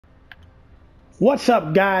What's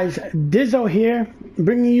up, guys? Dizzo here,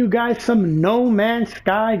 bringing you guys some No Man's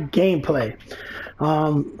Sky gameplay.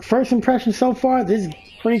 First impression so far, this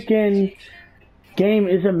freaking game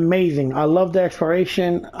is amazing. I love the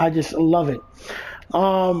exploration. I just love it.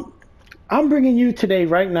 I'm bringing you today,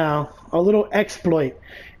 right now, a little exploit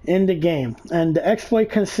in the game. And the exploit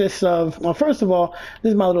consists of, well, first of all, this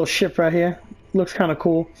is my little ship right here. Looks kind of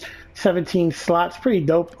cool. 17 slots, pretty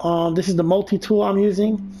dope. This is the multi-tool I'm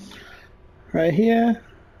using. Right here,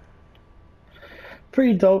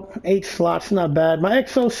 pretty dope. 8 slots, not bad. My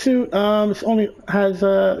exosuit only has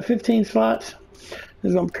 15 slots. This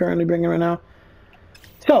is what I'm currently bringing right now.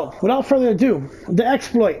 So, without further ado, the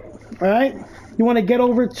exploit. All right, you want to get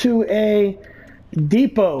over to a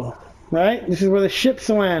depot. Right, this is where the ships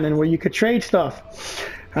land and where you could trade stuff.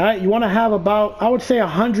 All right, you want to have about, I would say,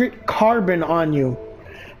 100 carbon on you.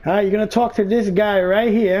 All right, you're gonna talk to this guy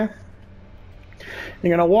right here.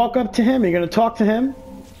 You're going to walk up to him, you're going to talk to him,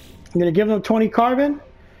 you're going to give him 20 carbon,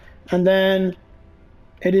 and then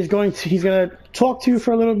he's going to talk to you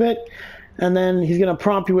for a little bit, and then he's going to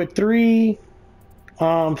prompt you with 3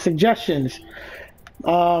 suggestions.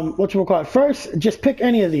 Whatchamacallit? First, just pick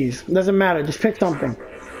any of these. It doesn't matter, just pick something.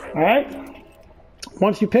 Alright?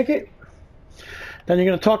 Once you pick it, then you're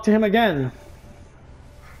going to talk to him again.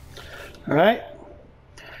 Alright?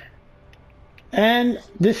 And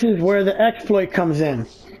this is where the exploit comes in.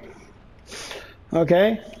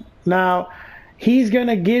 Okay, now he's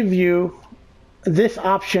gonna give you this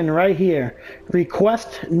option right here,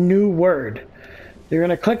 request new word. You're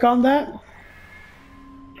gonna click on that,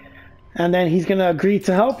 and then he's gonna agree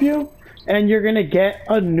to help you, and you're gonna get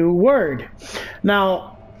a new word.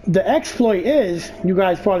 Now the exploit is, you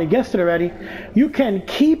guys probably guessed it already, you can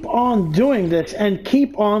keep on doing this and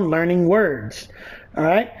keep on learning words. All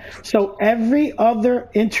right, so every other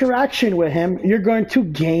interaction with him, you're going to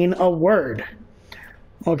gain a word.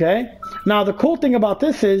 Okay, now the cool thing about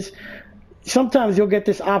this is sometimes you'll get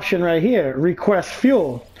this option right here, request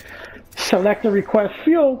fuel. Select the request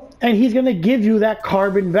fuel, and he's going to give you that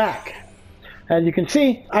carbon back. As you can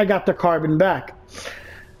see, I got the carbon back.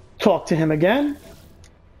 Talk to him again.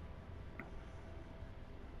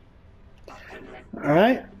 All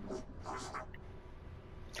right.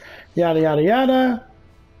 Yada, yada, yada.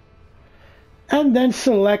 And then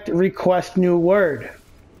select request new word.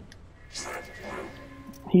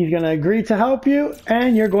 He's going to agree to help you,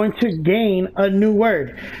 and you're going to gain a new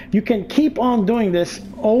word. You can keep on doing this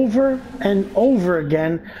over and over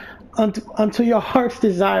again until your heart's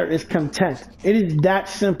desire is content. It is that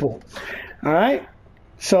simple. All right?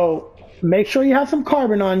 So make sure you have some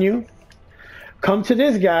carbon on you. Come to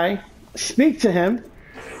this guy, speak to him.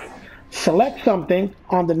 Select something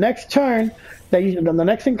on the next turn, on the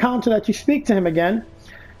next encounter that you speak to him again.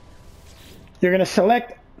 You're going to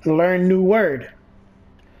select learn new word.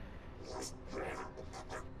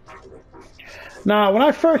 Now, when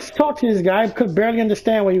I first talked to this guy, I could barely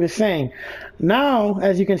understand what he was saying. Now,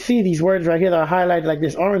 as you can see, these words right here that are highlighted like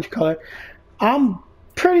this orange color,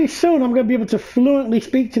 pretty soon I'm going to be able to fluently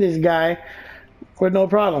speak to this guy with no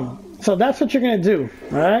problem. So that's what you're going to do,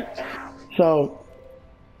 all right? So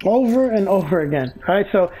over and over again. All right,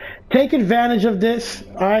 so take advantage of this.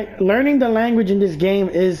 All right, learning the language in this game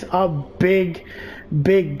is a big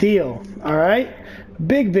deal. All right,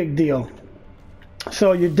 big deal.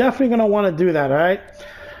 So you're definitely going to want to do that. All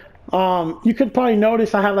right, you could probably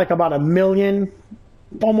notice I have like about 1 million,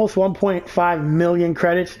 almost 1.5 million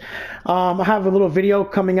credits. I have a little video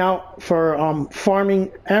coming out for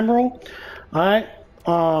farming emerald. All right,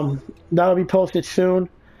 that'll be posted soon.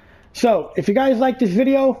 So, if you guys like this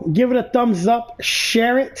video, give it a thumbs up,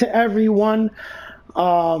 share it to everyone.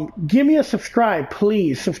 Give me a subscribe,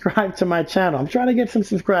 please. Subscribe to my channel. I'm trying to get some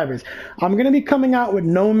subscribers. I'm going to be coming out with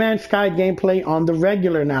No Man's Sky gameplay on the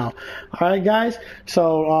regular now. All right, guys?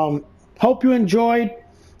 So, hope you enjoyed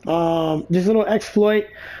this little exploit.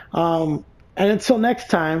 And until next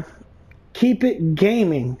time, keep it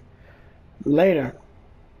gaming. Later.